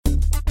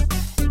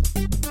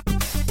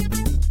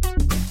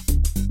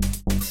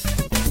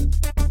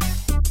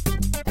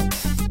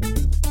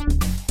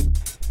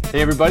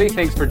Hey everybody,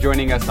 thanks for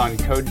joining us on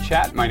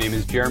CodeChat. My name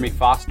is Jeremy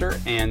Foster,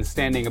 and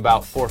standing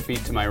about 4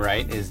 feet to my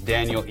right is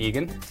Daniel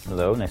Egan.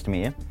 Hello, nice to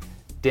meet you.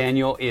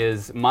 Daniel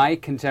is my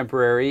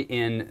contemporary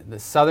in the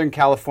Southern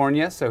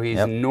California, so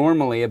he's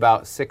normally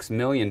about 6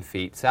 million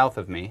feet south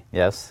of me.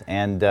 Yes,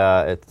 and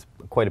it's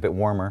quite a bit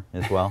warmer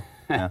as well.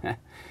 Yeah.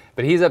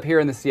 But he's up here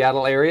in the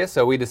Seattle area,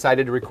 so we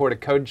decided to record a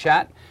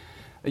CodeChat.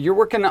 You're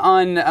working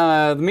on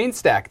the mean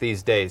stack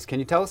these days. Can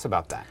you tell us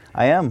about that?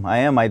 I am.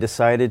 I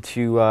decided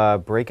to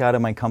break out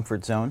of my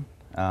comfort zone.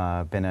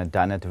 Been a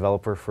 .NET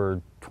developer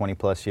for 20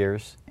 plus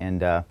years,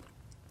 and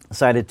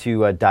decided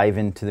to dive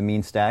into the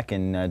mean stack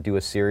and do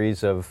a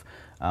series of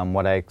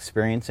what I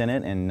experience in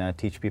it and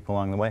teach people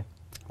along the way.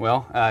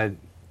 Well,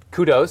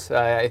 kudos.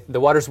 The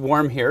water's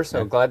warm here,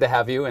 so glad to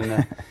have you in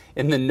the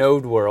in the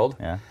Node world.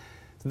 Yeah.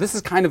 This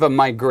is kind of a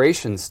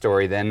migration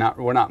story then.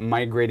 We're not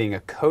migrating a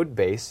code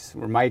base,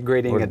 we're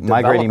migrating a developer.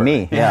 Migrating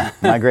me, yeah,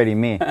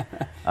 migrating me.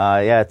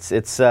 Yeah,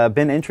 it's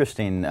been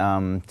interesting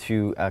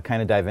to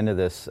kind of dive into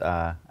this.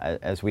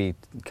 As we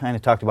kind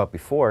of talked about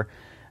before,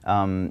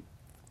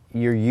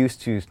 you're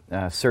used to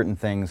certain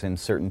things and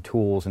certain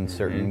tools and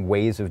certain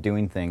ways of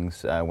doing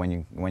things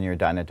when you're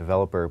a .NET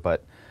developer,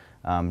 but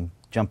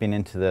jumping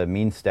into the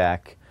mean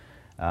stack,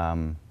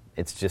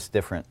 it's just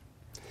different.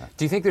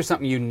 Do you think there's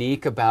something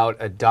unique about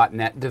a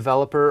 .NET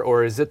developer,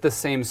 or is it the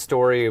same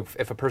story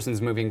if a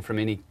person's moving from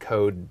any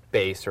code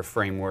base or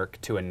framework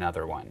to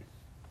another one?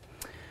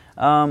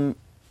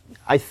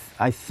 I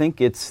think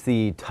it's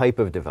the type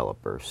of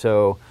developer.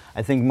 So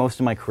I think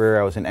most of my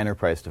career I was an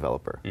enterprise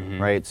developer,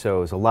 right? So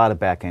it was a lot of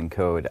back-end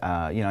code.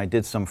 I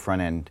did some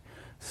front-end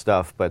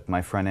stuff, but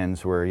my front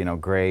ends were,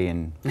 gray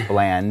and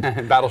bland.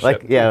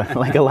 Battleship.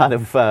 Like a lot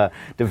of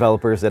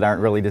developers that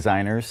aren't really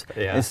designers.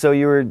 Yeah. And so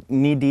you were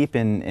knee-deep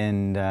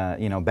in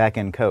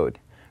back-end code,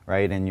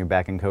 right? And your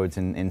back-end code's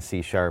in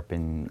C#,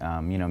 and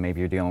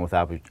maybe you're dealing with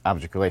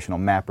object relational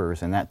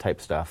mappers and that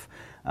type stuff.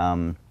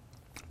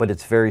 But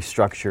it's very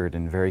structured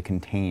and very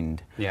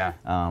contained. Yeah.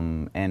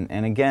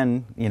 And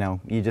again,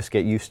 you just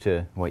get used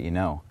to what you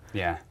know.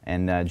 Yeah.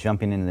 And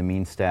jumping into the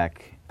mean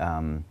stack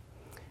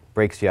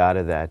breaks you out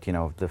of that.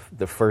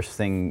 The first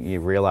thing you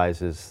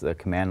realize is the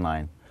command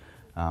line.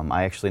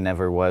 I actually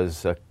never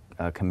was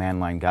a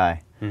command line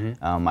guy.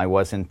 I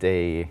wasn't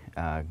a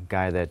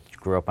guy that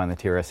grew up on the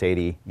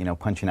TRS-80,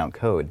 punching out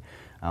code.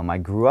 I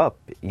grew up,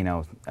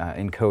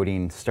 in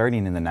coding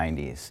starting in the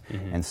 90s,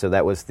 and so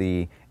that was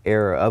the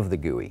era of the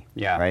GUI,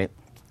 right?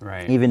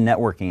 Right. Even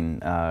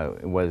networking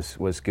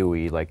was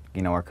GUI. Like,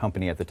 our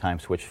company at the time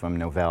switched from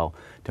Novell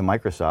to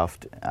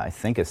Microsoft, I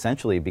think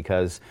essentially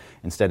because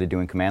instead of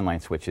doing command line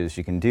switches,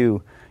 you can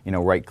do,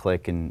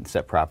 right-click and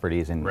set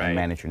properties and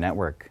manage your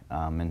network.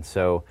 And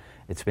so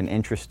it's been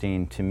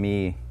interesting to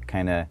me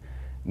kind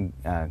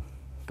of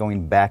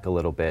going back a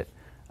little bit.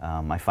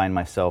 I find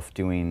myself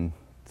doing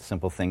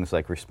simple things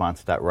like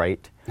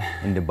response.write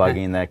and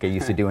debugging that I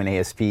used to do in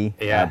ASP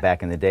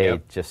back in the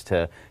day just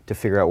to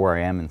figure out where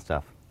I am and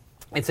stuff.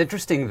 It's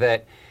interesting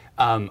that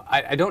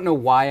I don't know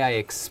why I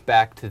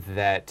expect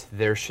that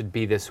there should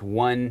be this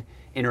one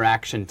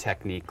interaction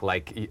technique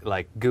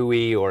like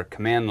GUI or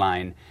command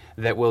line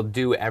that will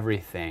do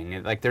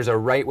everything. Like there's a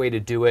right way to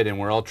do it and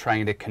we're all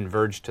trying to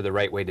converge to the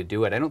right way to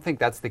do it. I don't think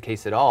that's the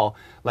case at all.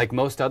 Like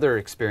most other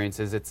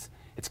experiences, it's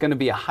going to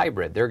be a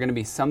hybrid. There are going to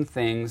be some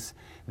things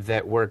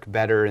that work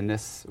better in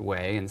this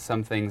way and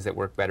some things that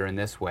work better in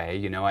this way.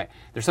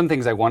 There's some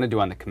things I want to do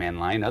on the command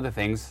line, other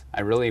things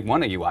I really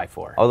want a UI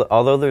for.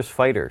 Although there's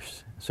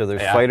fighters. So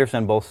there's fighters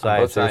on both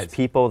sides. There's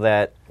people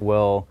that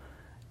will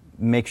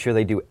make sure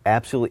they do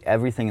absolutely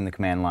everything in the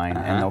command line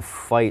and they'll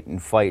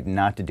fight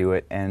not to do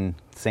it, and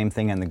same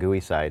thing on the GUI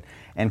side.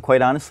 And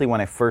quite honestly,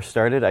 when I first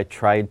started, I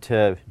tried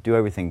to do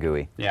everything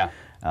GUI. Yeah.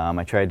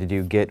 I tried to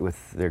do Git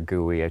with their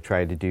GUI. I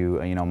tried to do,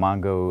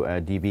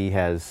 MongoDB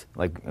has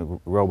like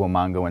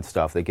RoboMongo and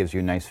stuff that gives you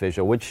a nice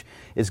visual, which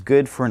is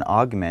good for an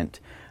augment.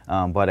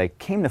 But I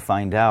came to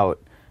find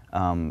out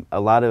a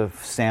lot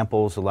of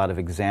samples, a lot of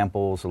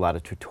examples, a lot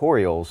of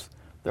tutorials,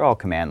 they're all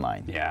command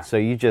line. Yeah. So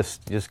you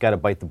just got to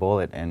bite the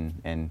bullet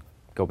and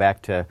go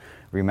back to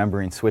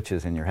remembering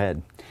switches in your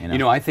head.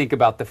 I think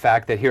about the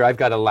fact that here I've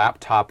got a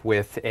laptop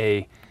with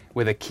a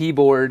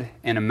keyboard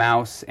and a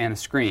mouse and a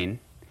screen.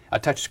 A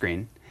touch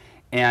screen,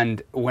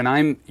 and when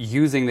I'm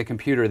using the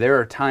computer, there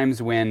are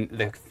times when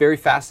the very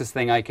fastest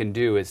thing I can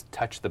do is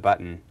touch the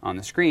button on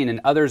the screen, and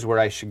others where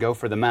I should go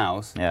for the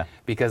mouse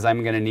because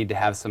I'm going to need to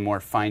have some more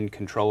fine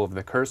control of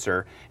the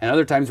cursor, and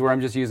other times where I'm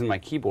just using my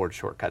keyboard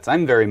shortcuts.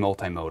 I'm very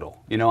multimodal.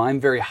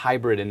 I'm very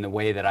hybrid in the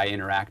way that I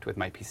interact with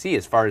my PC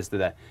as far as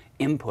the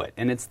input,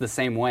 and it's the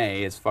same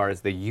way as far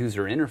as the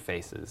user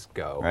interfaces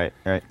go.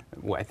 Right.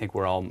 I think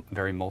we're all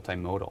very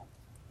multimodal.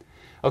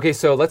 Okay,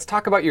 so let's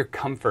talk about your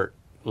comfort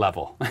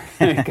level,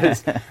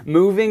 because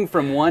moving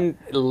from one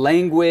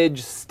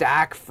language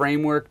stack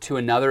framework to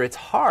another, it's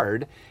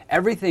hard.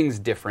 Everything's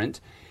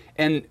different,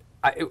 and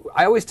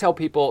I always tell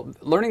people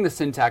learning the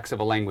syntax of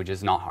a language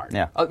is not hard.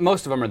 Yeah.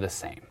 Most of them are the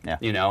same. Yeah.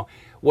 You know,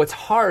 what's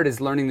hard is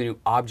learning the new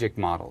object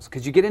models,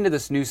 because you get into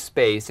this new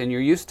space and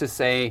you're used to,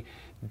 say,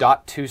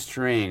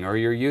 .toString, or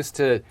you're used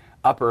to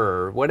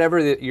upper, or whatever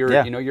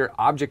your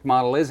object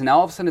model is, and now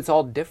all of a sudden it's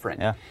all different.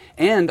 Yeah.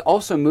 And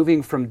also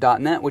moving from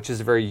 .NET, which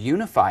is a very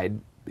unified,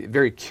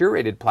 very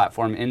curated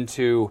platform,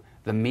 into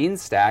the mean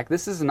stack.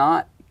 This is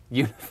not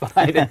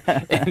unified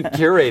and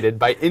curated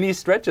by any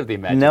stretch of the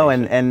imagination. No,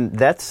 and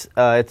that's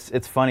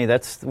it's funny.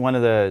 That's one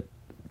of the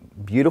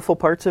beautiful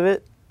parts of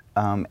it,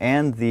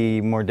 and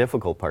the more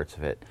difficult parts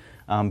of it,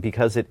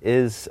 because it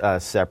is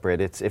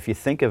separate. It's, if you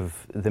think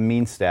of the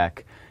mean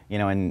stack, you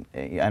know, and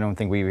I don't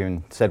think we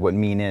even said what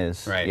mean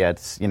is. Right. Yeah,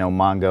 it's, you know,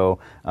 Mongo,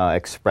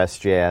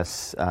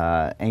 Express.js,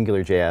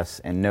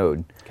 AngularJS, and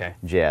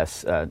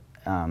Node.js.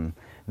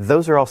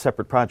 Those are all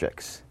separate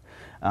projects.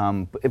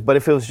 But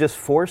if it was just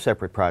 4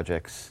 separate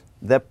projects,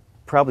 that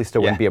probably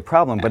still wouldn't be a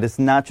problem, but it's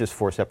not just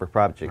 4 separate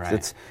projects. Right.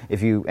 It's,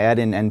 if you add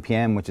in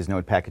NPM, which is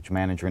Node Package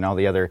Manager, and all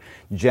the other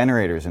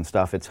generators and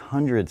stuff, it's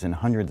hundreds and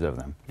hundreds of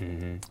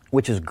them,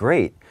 which is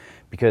great,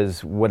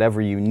 because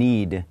whatever you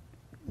need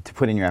to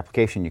put in your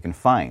application, you can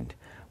find.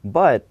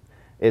 But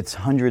it's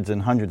hundreds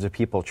and hundreds of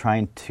people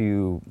trying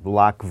to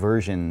lock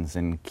versions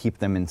and keep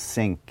them in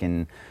sync,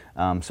 and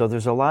so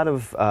there's a lot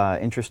of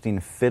interesting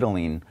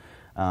fiddling.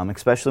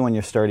 Especially when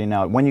you're starting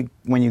out. When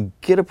you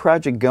get a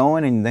project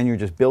going and then you're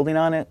just building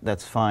on it,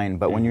 that's fine.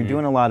 But when you're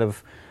doing a lot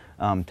of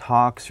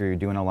talks, or you're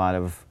doing a lot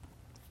of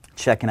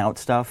checking out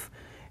stuff,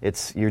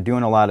 you're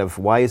doing a lot of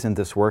why isn't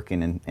this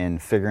working,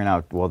 and figuring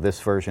out, well,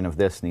 this version of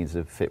this needs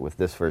to fit with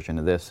this version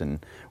of this,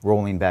 and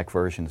rolling back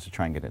versions to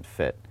try and get it to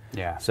fit.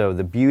 Yeah. So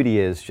the beauty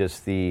is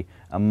just the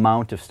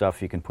amount of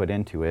stuff you can put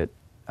into it,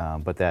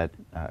 but that,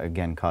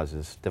 again,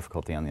 causes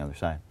difficulty on the other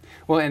side.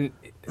 Well, and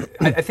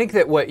I think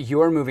that what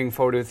you're moving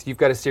forward with, you've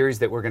got a series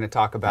that we're going to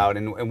talk about,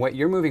 and what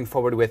you're moving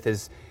forward with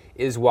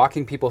is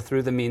walking people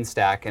through the mean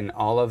stack and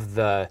all of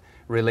the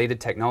related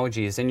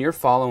technologies, and you're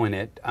following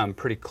it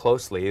pretty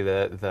closely,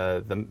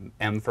 the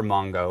M for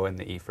Mongo and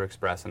the E for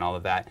Express and all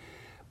of that.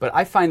 But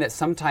I find that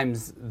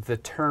sometimes the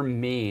term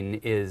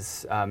mean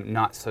is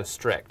not so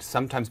strict.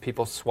 Sometimes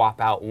people swap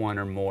out one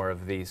or more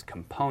of these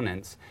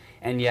components,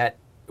 and yet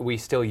we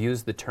still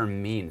use the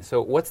term mean.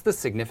 So what's the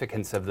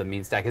significance of the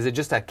mean stack? Is it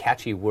just a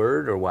catchy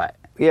word, or what?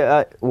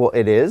 Yeah, well,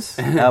 it is,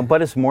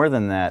 but it's more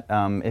than that.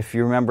 If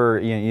you remember,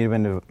 you've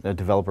been a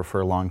developer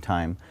for a long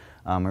time.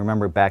 I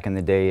remember back in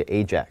the day,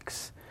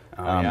 Ajax.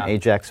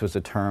 Ajax was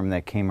a term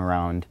that came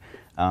around,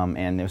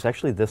 and it was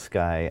actually this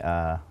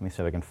guy. Let me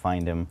see if I can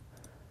find him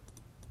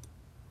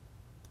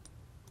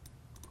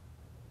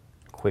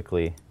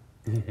quickly.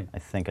 I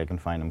think I can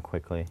find him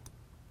quickly.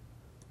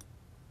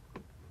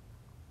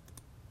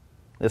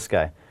 This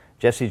guy,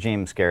 Jesse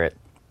James Garrett.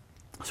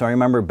 So I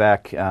remember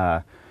back,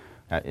 I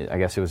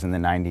guess it was in the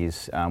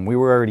 90s, we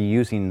were already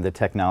using the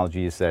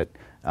technologies that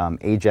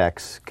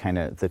Ajax,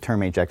 the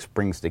term Ajax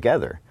brings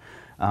together.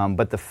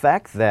 But the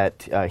fact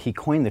that he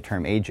coined the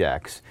term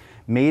Ajax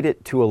made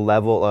it to a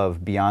level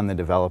of beyond the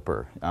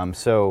developer.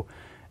 So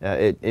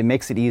it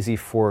makes it easy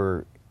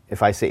for,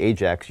 if I say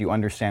Ajax, you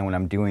understand what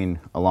I'm doing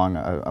along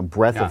a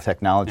breadth of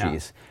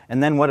technologies.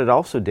 And then what it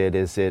also did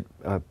is it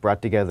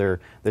brought together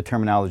the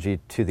terminology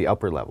to the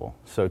upper level,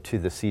 so to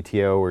the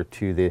CTO or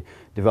to the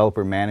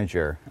developer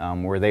manager,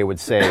 where they would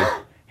say,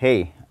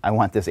 hey, I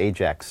want this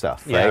Ajax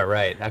stuff. Yeah,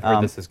 right. I've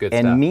heard this is good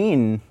stuff. And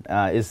mean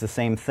is the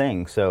same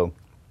thing. So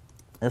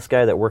this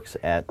guy that works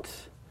at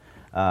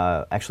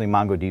actually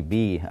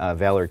MongoDB,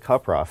 Valery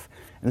Koproff,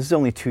 and this is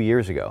only 2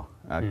 years ago,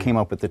 came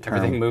up with the term.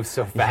 Everything moves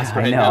so fast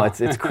right I know, now.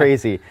 it's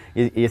crazy.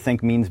 You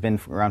think mean's been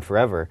around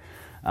forever.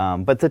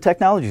 But the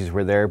technologies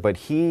were there, but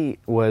he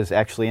was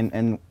actually,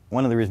 and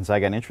one of the reasons I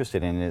got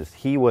interested in it is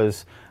he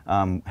was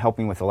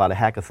helping with a lot of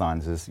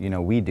hackathons, as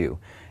we do.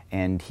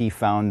 And he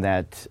found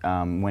that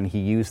when he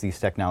used these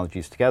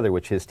technologies together,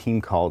 which his team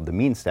called the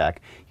mean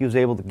stack, he was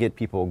able to get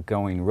people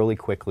going really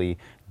quickly,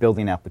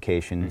 building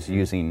applications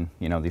using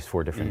these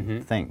 4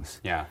 different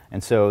things. Yeah.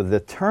 And so the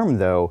term,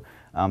 though,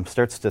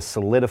 starts to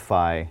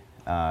solidify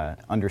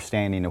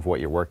understanding of what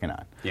you're working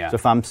on. Yeah. So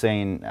if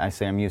I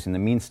say I'm using the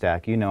mean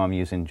stack, I'm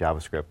using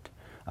JavaScript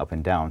up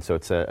and down. So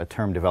it's a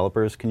term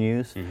developers can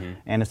use,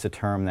 and it's a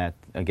term that,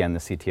 again, the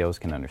CTOs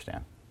can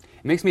understand.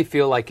 It makes me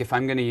feel like if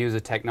I'm going to use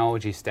a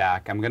technology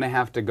stack, I'm going to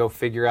have to go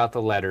figure out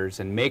the letters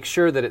and make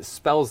sure that it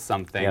spells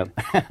something.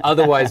 Yep.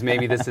 Otherwise,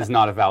 maybe this is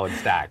not a valid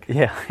stack.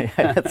 Yeah,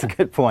 that's a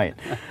good point.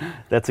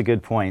 That's a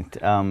good point.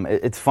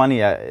 It's funny.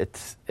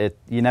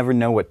 You never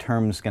know what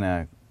term's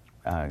going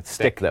to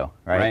stick, though,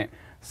 right? Right.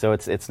 So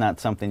it's not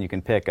something you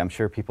can pick. I'm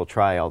sure people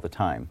try all the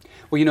time.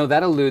 Well,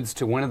 that alludes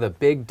to one of the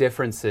big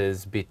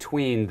differences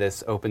between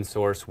this open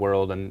source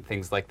world and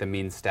things like the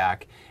mean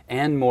stack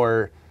and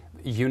more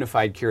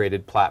unified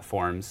curated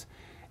platforms,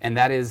 and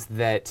that is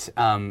that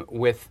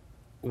with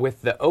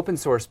the open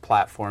source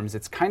platforms,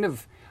 it's kind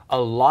of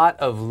a lot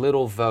of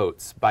little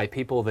votes by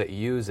people that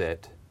use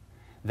it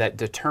that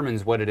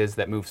determines what it is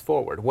that moves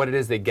forward, what it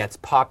is that gets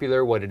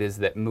popular, what it is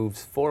that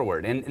moves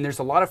forward. And there's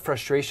a lot of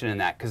frustration in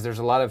that, because there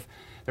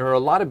are a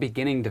lot of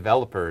beginning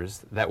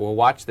developers that will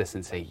watch this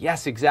and say,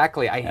 yes,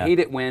 exactly, I hate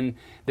it when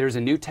there's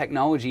a new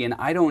technology and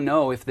I don't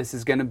know if this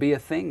is going to be a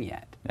thing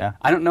yet. Yeah.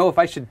 I don't know if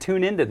I should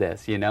tune into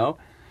this, you know?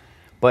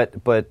 But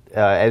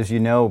as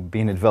you know,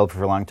 being a developer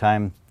for a long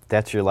time,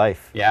 that's your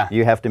life. Yeah.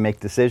 You have to make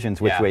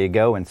decisions which Yeah. way you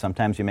go, and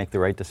sometimes you make the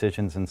right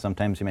decisions and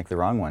sometimes you make the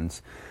wrong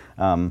ones.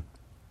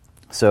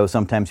 So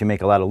sometimes you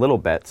make a lot of little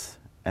bets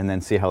and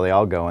then see how they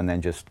all go and then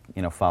just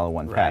follow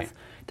one Right. path.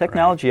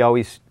 Technology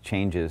always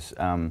changes.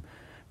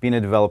 Being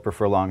a developer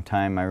for a long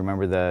time, I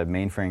remember the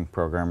mainframe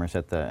programmers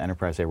at the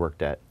enterprise I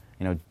worked at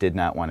did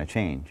not want to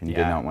change and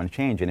did not want to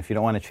change. And if you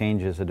don't want to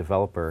change as a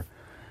developer,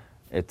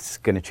 it's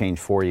going to change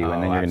for you,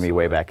 and then you're going to be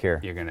way back here.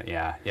 You're going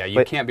to,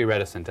 you can't be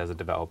reticent as a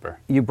developer.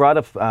 You brought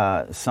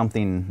up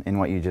something in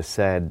what you just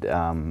said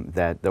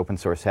that open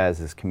source has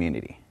is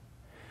community.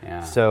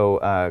 Yeah.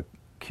 So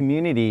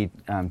community,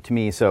 to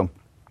me, so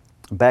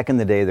back in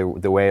the day,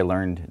 the way I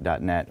learned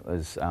 .NET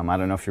was, I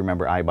don't know if you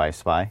remember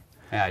iBuySpy.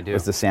 Yeah, I do. It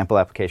was the sample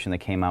application that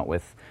came out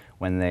with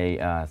when they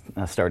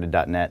started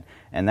 .NET,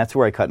 and that's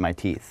where I cut my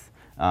teeth.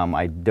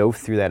 I dove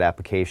through that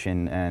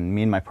application, and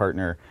me and my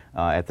partner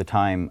at the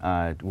time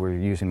were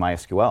using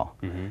MySQL.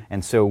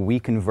 And so we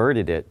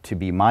converted it to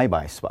be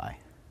MyBuySpy,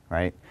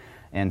 right?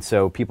 And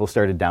so people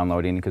started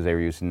downloading because they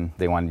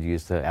wanted to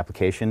use the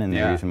application, and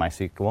they were using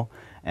MySQL.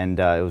 And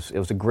it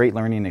was a great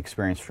learning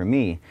experience for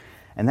me.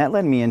 And that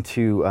led me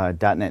into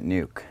 .NET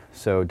Nuke.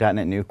 So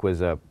 .NET Nuke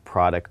was a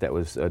product that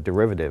was a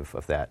derivative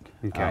of that.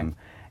 Okay.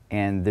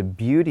 And the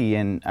beauty,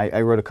 and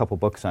I wrote a couple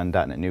books on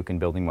 .NET Nuke and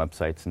building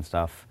websites and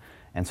stuff.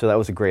 And so that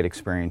was a great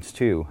experience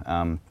too.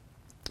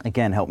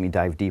 Again, helped me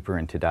dive deeper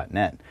into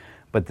 .NET.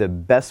 But the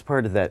best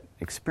part of that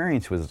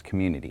experience was the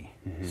community.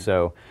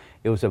 So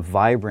it was a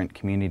vibrant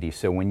community.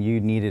 So when you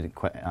needed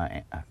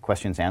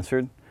questions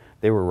answered,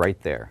 they were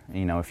right there.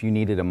 If you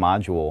needed a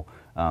module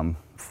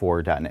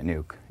for .NET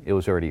Nuke, it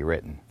was already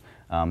written.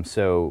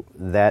 So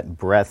that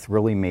breadth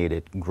really made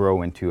it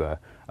grow into a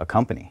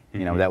company.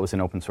 That was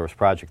an open source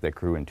project that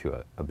grew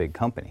into a big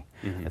company.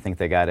 I think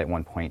they got at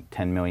one point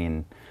 10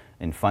 million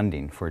in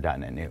funding for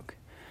 .NET Nuke.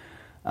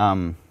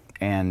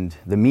 And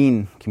the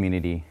mean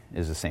community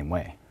is the same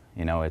way.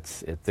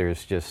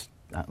 There's just,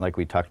 like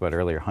we talked about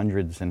earlier,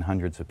 hundreds and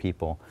hundreds of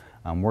people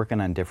working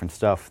on different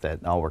stuff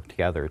that all work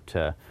together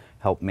to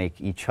help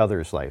make each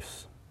other's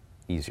lives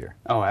easier.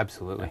 Oh,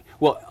 absolutely.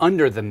 Well,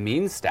 under the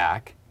mean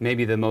stack,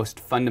 maybe the most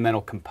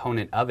fundamental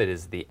component of it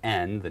is the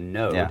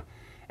node. Yeah.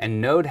 And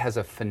Node has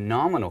a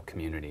phenomenal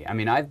community. I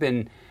mean, I've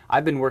been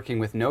working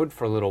with Node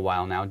for a little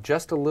while now,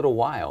 just a little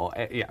while.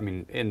 I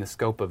mean, in the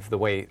scope of the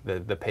way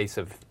the pace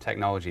of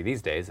technology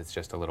these days, it's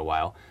just a little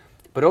while.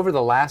 But over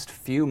the last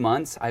few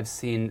months, I've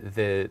seen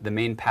the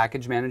main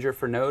package manager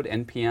for Node,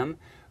 NPM,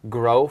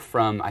 grow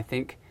from, I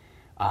think,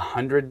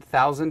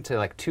 100,000 to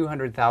like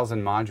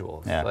 200,000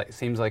 modules. Yeah. Like,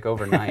 seems like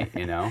overnight,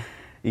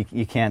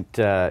 You can't,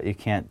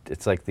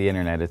 it's like the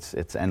internet,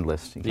 it's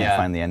endless. You can't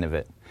find the end of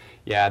it.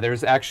 Yeah,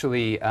 there's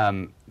actually,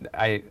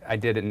 I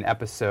did an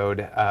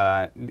episode,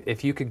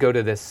 if you could go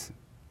to this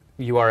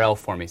URL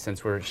for me,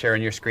 since we're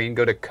sharing your screen,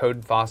 go to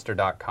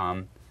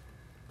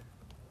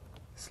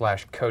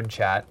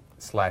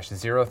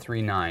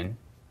codefoster.com/codechat/039.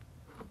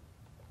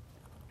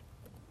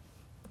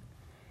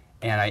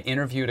 And I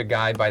interviewed a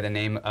guy by the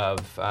name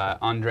of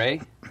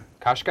Andrei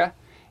Kashka,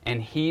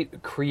 and he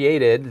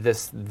created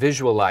this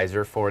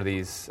visualizer for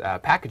these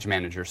package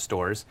manager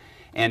stores.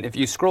 And if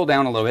you scroll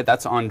down a little bit,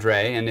 that's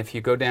Andrei, and if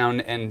you go down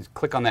and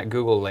click on that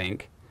Google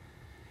link,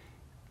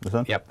 This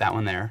one? yep, that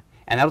one there,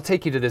 and that'll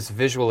take you to this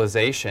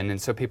visualization.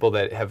 And so people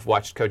that have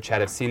watched CodeChat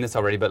have seen this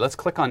already, but let's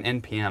click on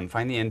NPM.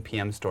 Find the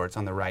NPM store. It's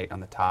on the right,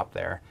 on the top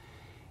there.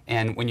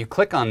 And when you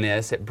click on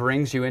this, it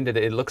brings you into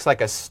it looks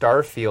like a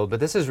star field, but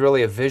this is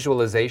really a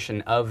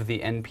visualization of the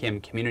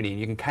NPM community.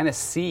 And you can kind of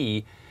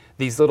see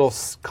these little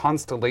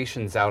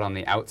constellations out on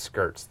the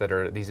outskirts that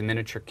are these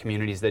miniature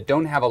communities that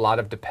don't have a lot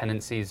of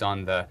dependencies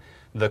on the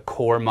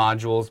core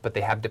modules, but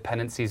they have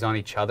dependencies on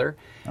each other.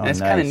 And it's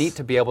kind of neat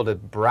to be able to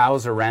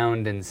browse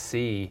around and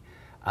see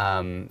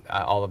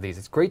all of these.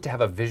 It's great to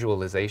have a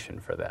visualization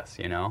for this,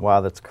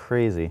 Wow, that's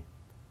crazy.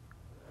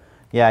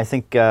 Yeah, I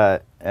think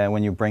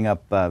when you bring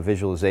up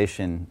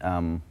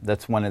visualization,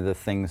 that's one of the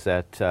things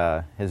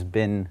that has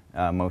been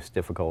most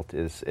difficult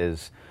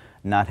is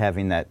not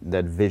having that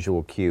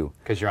visual cue.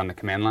 Because you're on the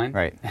command line?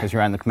 Right, because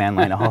you're on the command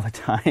line all the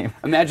time.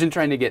 Imagine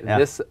trying to get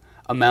this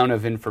amount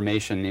of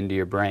information into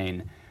your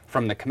brain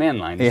from the command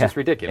line. It's just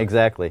ridiculous.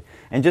 Exactly.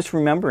 And just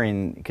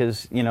remembering,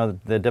 because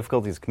the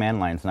difficulty is command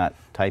line's not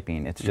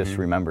typing, it's just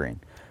remembering.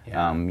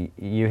 Yeah.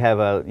 You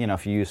have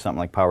if you use something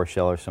like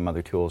PowerShell or some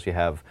other tools, you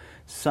have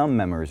some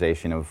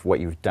memorization of what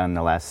you've done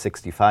the last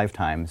 65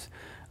 times,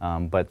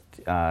 but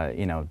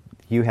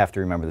you have to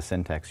remember the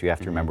syntax, you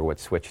have to remember what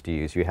switch to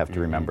use, you have to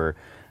remember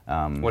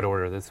what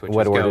order the switches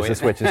what go order in. the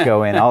switches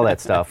go in, all that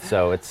stuff.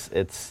 So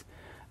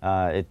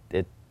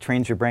it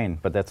trains your brain,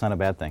 but that's not a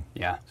bad thing.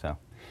 Yeah. So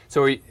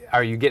So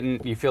are you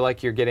getting? You feel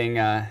like you're getting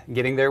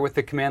there with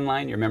the command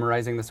line? You're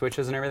memorizing the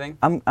switches and everything?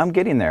 I'm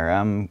getting there.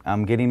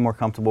 I'm getting more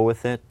comfortable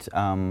with it.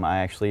 I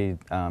actually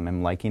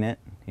am liking it.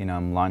 You know,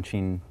 I'm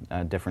launching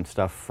different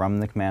stuff from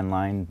the command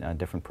line,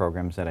 different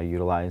programs that I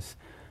utilize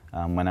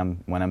when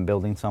I'm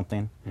building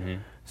something.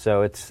 Mm-hmm.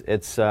 So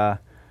it's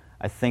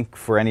I think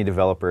for any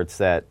developer, it's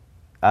that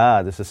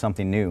this is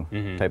something new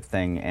Mm-hmm. type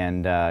thing,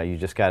 and you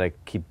just got to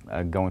keep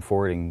going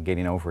forward and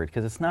getting over it,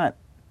 because it's not.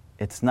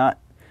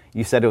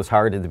 You said it was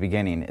hard at the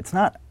beginning. It's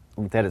not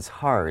that it's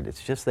hard.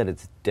 It's just that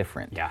it's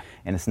different. Yeah.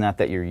 And it's not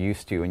that you're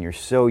used to, and you're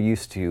so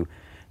used to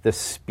the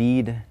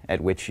speed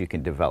at which you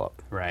can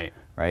develop. Right.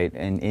 Right,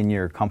 and in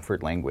your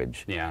comfort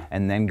language. Yeah.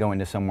 And then going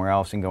to somewhere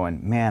else and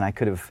going, man, I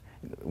could have.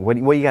 What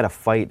you got to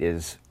fight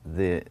is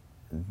the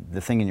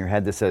thing in your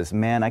head that says,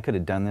 man, I could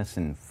have done this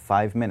in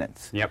 5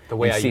 minutes. Yep. The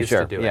way in I C used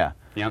sharp. to do it. Yeah.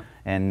 Yep.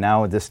 And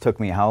now this took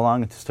me how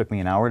long? It just took me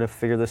an hour to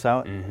figure this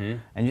out. Mm-hmm.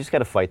 And you just got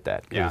to fight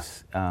that, Yeah.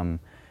 because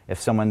if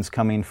someone's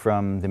coming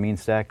from the mean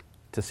stack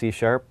to C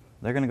sharp,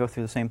 they're going to go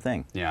through the same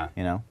thing. Yeah.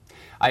 You know.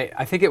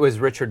 I think it was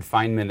Richard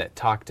Feynman that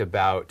talked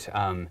about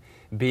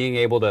being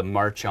able to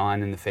march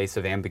on in the face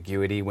of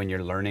ambiguity when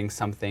you're learning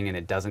something and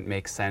it doesn't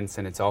make sense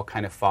and it's all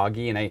kind of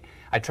foggy. And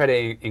I try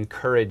to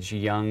encourage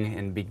young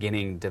and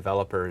beginning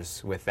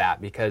developers with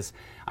that, because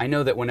I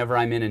know that whenever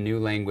I'm in a new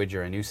language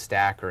or a new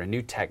stack or a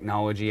new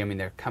technology, I mean,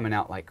 they're coming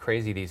out like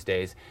crazy these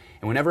days.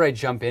 And whenever I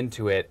jump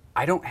into it,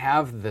 I don't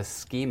have the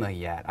schema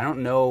yet. I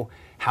don't know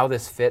how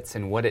this fits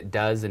and what it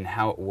does and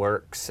how it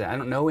works. I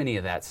don't know any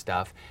of that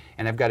stuff.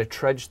 And I've got to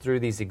trudge through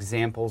these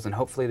examples, and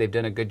hopefully they've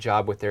done a good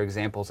job with their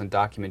examples and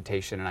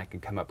documentation, and I can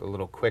come up a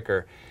little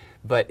quicker.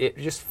 But it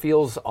just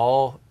feels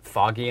all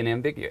foggy and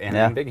ambiguous,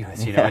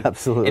 you know. Yeah,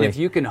 absolutely. And if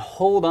you can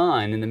hold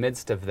on in the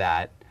midst of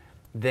that,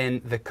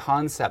 then the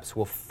concepts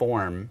will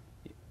form,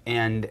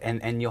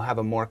 and you'll have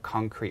a more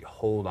concrete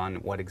hold on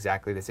what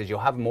exactly this is. You'll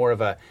have more of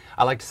a,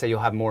 I like to say,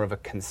 you'll have more of a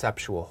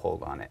conceptual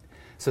hold on it,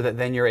 so that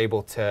then you're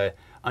able to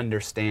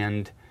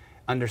understand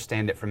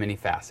it from any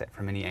facet,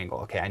 from any angle.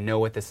 Okay, I know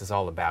what this is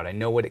all about. I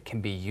know what it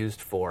can be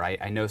used for.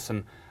 I know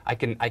some. I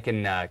can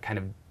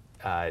kind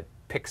of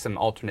pick some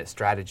alternate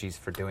strategies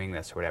for doing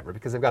this or whatever,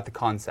 because I've got the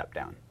concept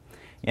down.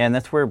 Yeah, and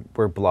that's where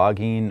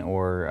blogging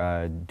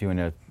or doing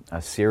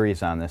a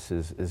series on this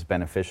is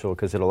beneficial,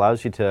 because it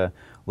allows you to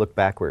look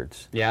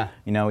backwards. Yeah.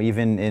 You know,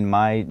 even in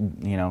my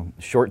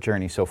short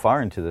journey so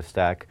far into the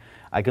stack,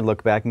 I could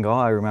look back and go, oh,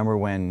 I remember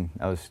when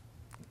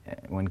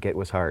Git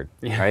was hard,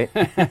 Yeah. right?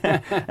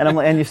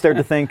 and you start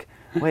to think,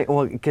 wait,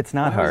 well, Git's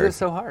not hard. Why is it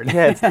so hard?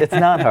 Yeah, it's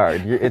not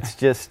hard. It's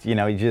just, you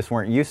just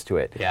weren't used to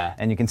it. Yeah.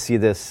 And you can see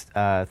this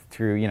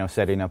through,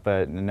 setting up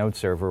a node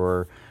server,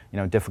 or,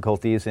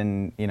 difficulties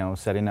in,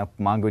 setting up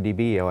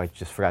MongoDB. Oh, I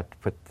just forgot to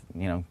put,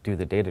 do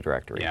the data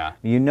directory. Yeah.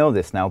 You know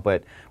this now,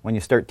 but when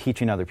you start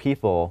teaching other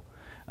people,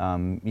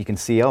 you can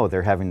see, oh,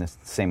 they're having the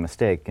same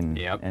mistake, and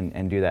Yep.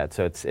 and do that.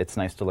 So it's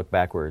nice to look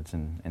backwards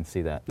and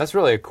see that. That's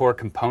really a core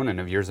component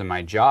of yours and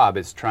my job,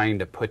 is trying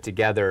to put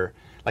together,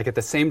 like at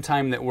the same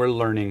time that we're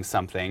learning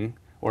something,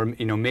 or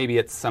maybe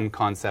it's some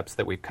concepts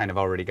that we've kind of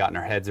already gotten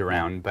our heads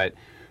around, but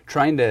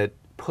trying to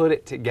put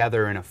it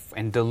together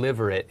and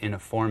deliver it in a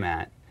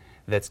format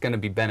that's going to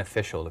be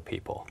beneficial to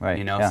people,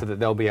 Right, yeah. so that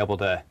they'll be able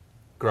to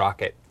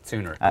grok it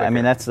sooner. I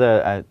mean, quicker.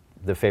 that's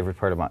the favorite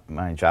part of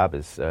my job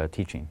is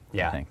teaching.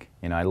 Yeah. I think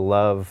I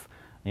love.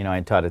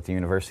 I taught at the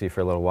university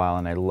for a little while,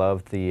 and I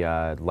loved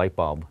the light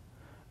bulb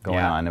going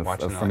Yeah, on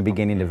watching the light from bulb.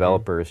 beginning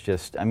developers.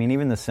 Just, I mean,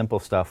 even the simple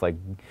stuff like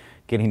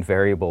getting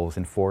variables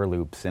and for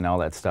loops and all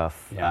that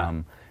stuff.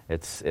 Yeah.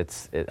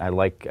 I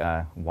like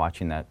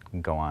watching that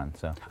go on.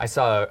 So I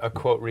saw a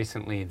quote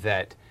recently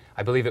that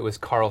I believe it was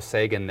Carl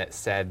Sagan that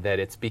said that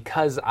it's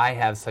because I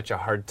have such a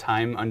hard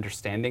time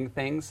understanding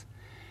things,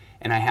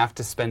 and I have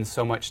to spend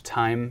so much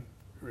time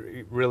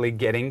really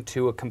getting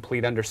to a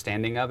complete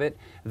understanding of it,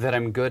 that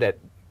I'm good at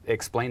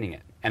explaining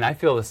it. And I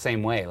feel the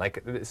same way.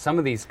 Like some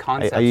of these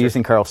concepts. are you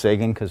using Carl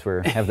Sagan because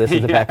we have this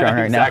as the background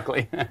right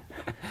exactly. now?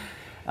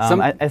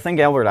 Exactly. I think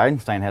Albert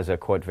Einstein has a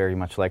quote very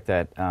much like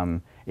that.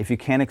 If you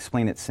can't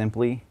explain it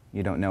simply,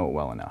 you don't know it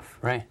well enough.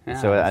 Right. Yeah,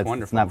 So that's it's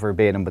wonderful. not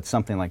verbatim, but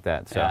something like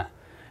that. So, Yeah,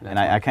 and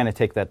I kind of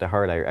take that to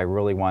heart. I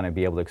really want to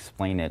be able to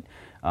explain it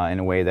in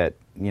a way that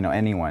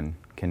anyone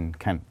can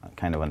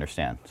kind of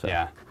understand. So.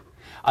 Yeah.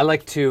 I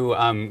like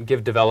to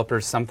give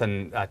developers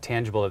something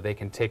tangible that they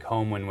can take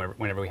home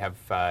whenever we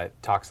have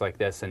talks like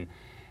this. And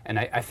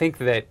I think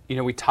that,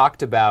 we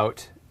talked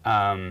about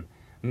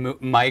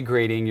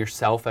migrating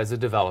yourself as a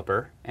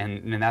developer,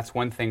 and that's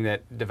one thing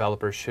that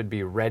developers should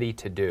be ready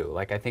to do.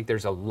 Like, I think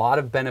there's a lot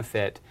of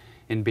benefit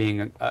in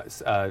being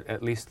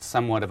at least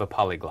somewhat of a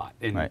polyglot.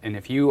 Right. And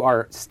if you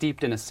are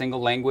steeped in a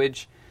single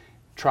language,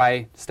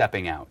 try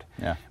stepping out.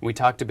 Yeah. We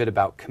talked a bit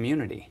about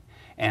community.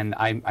 And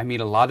I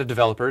meet a lot of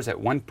developers. At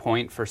one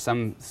point, for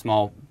some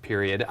small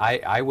period,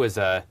 I was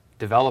a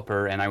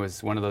developer, and I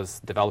was one of those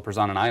developers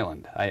on an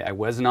island. I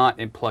was not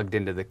plugged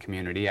into the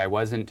community. I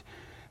wasn't.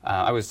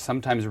 I was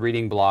sometimes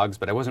reading blogs,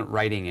 but I wasn't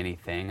writing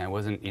anything. I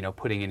wasn't,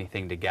 putting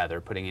anything together,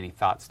 putting any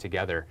thoughts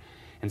together.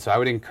 And so I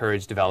would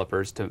encourage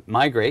developers to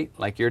migrate,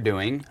 like you're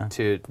doing,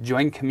 to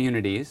join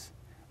communities.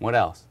 What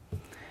else?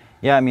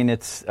 Yeah, I mean,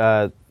 it's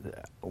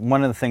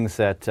one of the things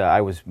that I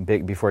was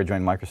big before I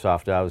joined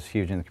Microsoft. I was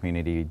huge in the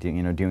community,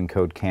 doing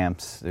code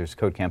camps. There's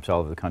code camps all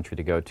over the country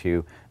to go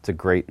to. It's a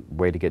great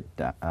way to get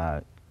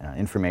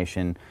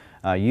information.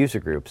 User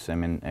groups. I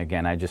mean,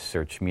 again, I just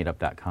search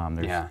meetup.com.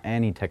 There's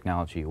any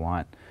technology you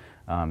want.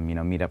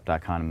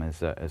 Meetup.com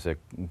is a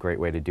great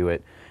way to do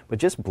it. But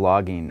just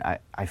blogging,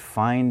 I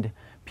find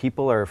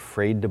people are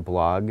afraid to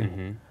blog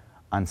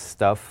on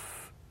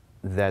stuff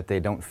that they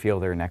don't feel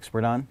they're an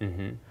expert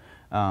on.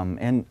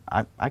 And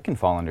I can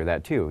fall under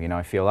that too.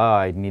 I feel,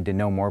 I need to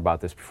know more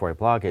about this before I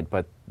blog it,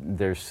 but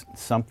there's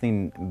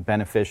something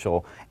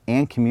beneficial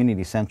and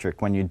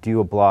community-centric when you do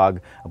a blog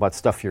about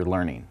stuff you're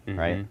learning,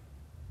 right?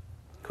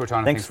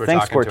 Cortana, thanks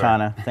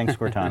Cortana. Thanks,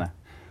 Cortana.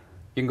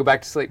 You can go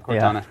back to sleep,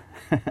 Cortana.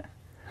 Yeah.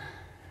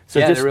 So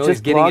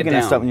just blogging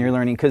and stuff when you're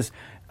learning, because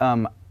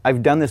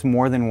I've done this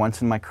more than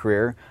once in my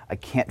career. I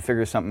can't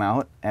figure something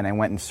out, and I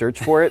went and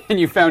searched for it. And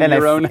you found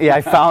your own. Yeah,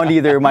 I found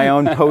either my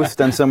own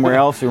post on somewhere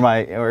else or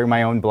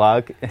my own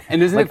blog.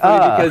 And isn't it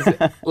funny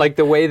because like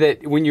the way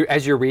that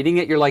as you're reading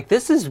it, you're like,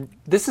 this is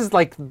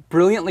like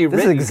brilliantly written.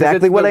 This is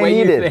exactly what I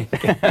needed.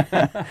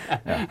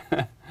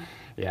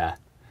 Yeah.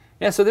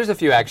 Yeah, so there's a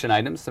few action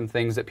items, some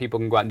things that people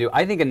can go out and do.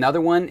 I think another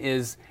one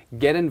is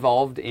get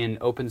involved in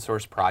open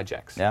source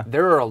projects. Yeah.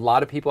 There are a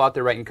lot of people out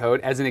there writing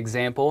code. As an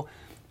example,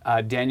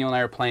 Daniel and I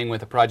are playing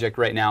with a project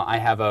right now. I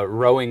have a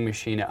rowing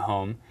machine at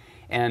home,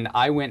 and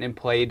I went and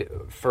played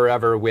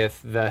forever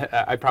with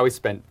I probably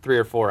spent 3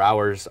 or 4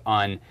 hours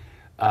on,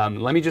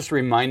 let me just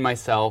remind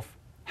myself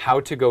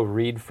how to go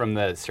read from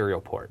the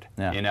serial port,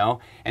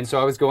 And so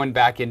I was going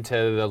back into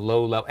the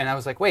low level, and I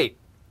was like, wait,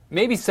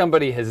 maybe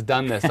somebody has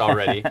done this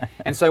already.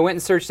 And so I went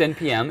and searched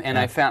NPM, and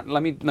I found,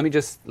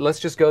 let's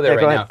just go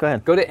there now. Go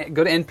ahead. Go to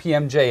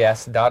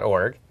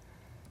npmjs.org.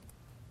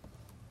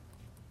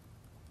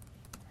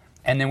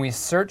 And then we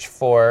search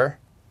for,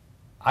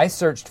 I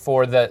searched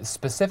for the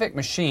specific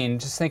machine,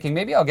 just thinking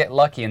maybe I'll get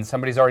lucky and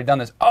somebody's already done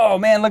this. Oh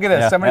man, look at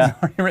this. Somebody's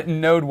already written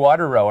Node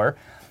Water Rower.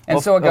 And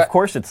well, so of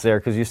course it's there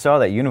because you saw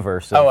that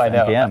universe of I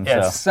know. NPM.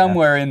 Yeah, it's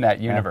somewhere in that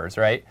universe,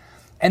 right?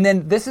 And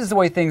then this is the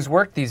way things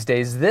work these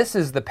days. This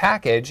is the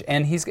package,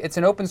 and it's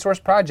an open source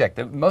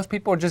project. Most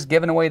people are just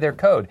giving away their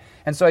code.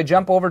 And so I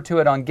jump over to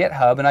it on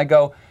GitHub, and I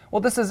go, well,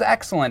 this is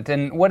excellent.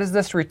 And what does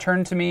this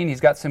return to me? And he's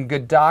got some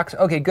good docs.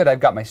 Okay, good. I've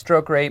got my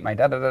stroke rate, my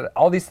da-da-da,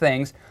 all these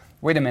things.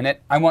 Wait a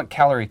minute. I want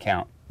calorie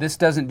count. This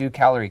doesn't do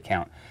calorie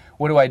count.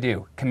 What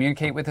do?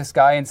 Communicate with this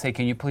guy and say,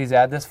 can you please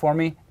add this for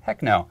me?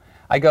 Heck no.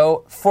 I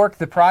go fork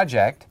the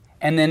project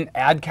and then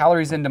add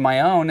calories into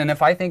my own. And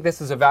if I think this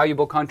is a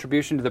valuable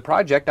contribution to the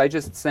project, I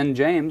just send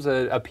James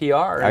a PR.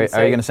 Are you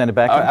going to send it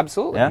back?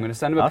 Absolutely. Yeah? I'm going to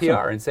send him a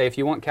PR and say, if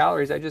you want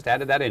calories, I just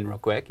added that in real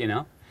quick,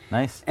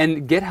 Nice.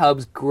 And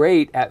GitHub's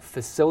great at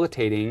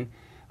facilitating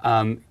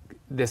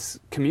this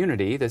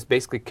community, this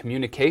basically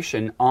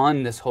communication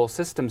on this whole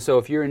system. So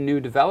if you're a new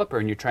developer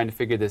and you're trying to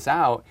figure this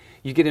out,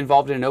 you get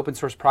involved in an open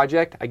source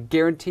project, I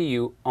guarantee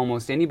you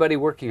almost anybody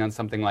working on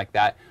something like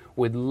that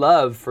would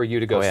love for you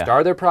to go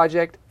start their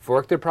project,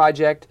 fork their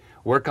project,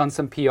 work on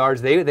some PRs.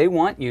 They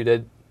want you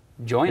to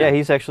join them.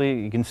 He's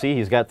actually, you can see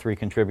he's got 3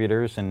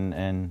 contributors,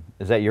 and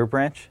is that your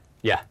branch?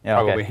 Yeah,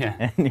 probably,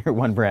 okay. And you're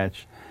one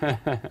branch.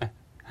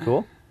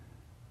 Cool.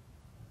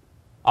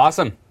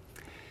 Awesome.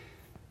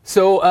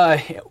 So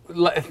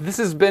this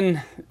has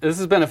been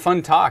a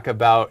fun talk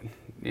about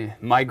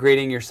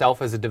migrating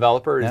yourself as a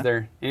developer. Is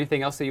there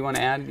anything else that you want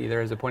to add,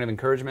 either as a point of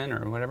encouragement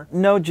or whatever?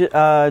 No,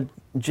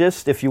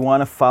 just if you want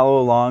to follow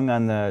along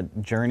on the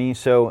journey.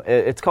 So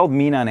it's called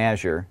Mean on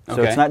Azure.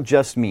 So it's not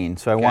just Mean.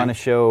 So I want to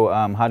show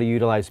how to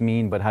utilize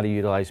Mean, but how to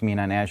utilize Mean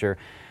on Azure.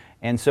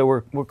 And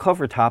so we'll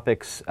cover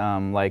topics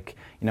like,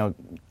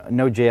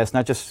 Node.js,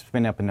 not just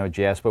spin up a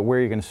Node.js, but where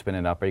are you going to spin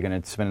it up? Are you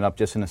going to spin it up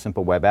just in a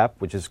simple web app,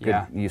 which is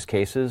good use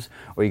cases?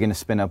 Or are you going to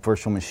spin up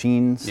virtual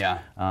machines,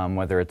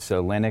 whether it's a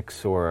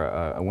Linux or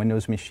a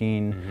Windows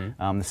machine?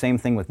 The same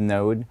thing with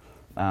Node.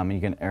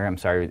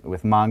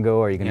 With Mongo.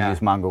 Are you going to use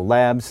Mongo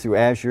Labs through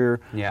Azure?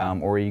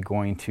 Or are you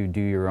going to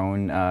do your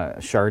own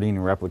sharding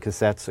and replica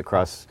sets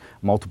across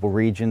multiple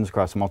regions,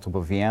 across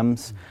multiple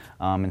VMs?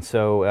 And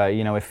so,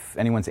 if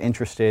anyone's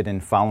interested in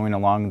following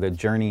along the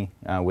journey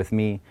with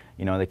me,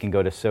 they can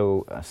go to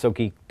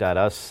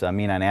sogeek.us,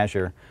 Mean on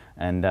Azure,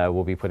 and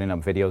we'll be putting up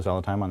videos all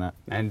the time on that.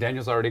 And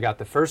Daniel's already got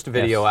the first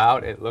video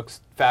out. It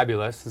looks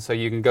fabulous, and so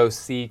you can go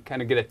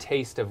kind of get a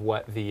taste of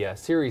what the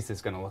series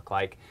is going to look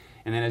like.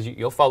 And then as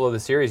you'll follow the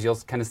series, you'll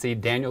kind of see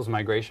Daniel's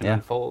migration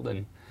unfold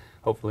and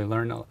hopefully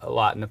learn a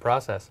lot in the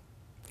process.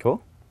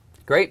 Cool.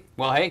 Great.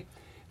 Well, hey,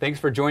 thanks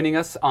for joining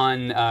us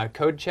on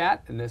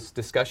CodeChat and this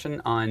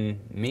discussion on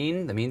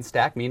Mean, the Mean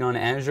stack, Mean on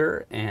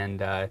Azure, and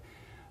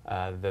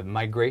the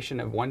migration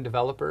of one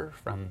developer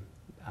from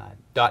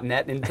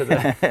 .NET into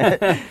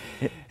the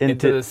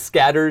into the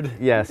scattered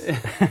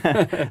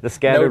the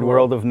scattered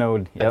world of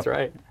Node. That's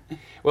right.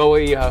 Well,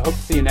 we hope to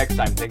see you next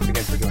time. Thanks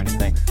again for joining.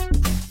 Thanks.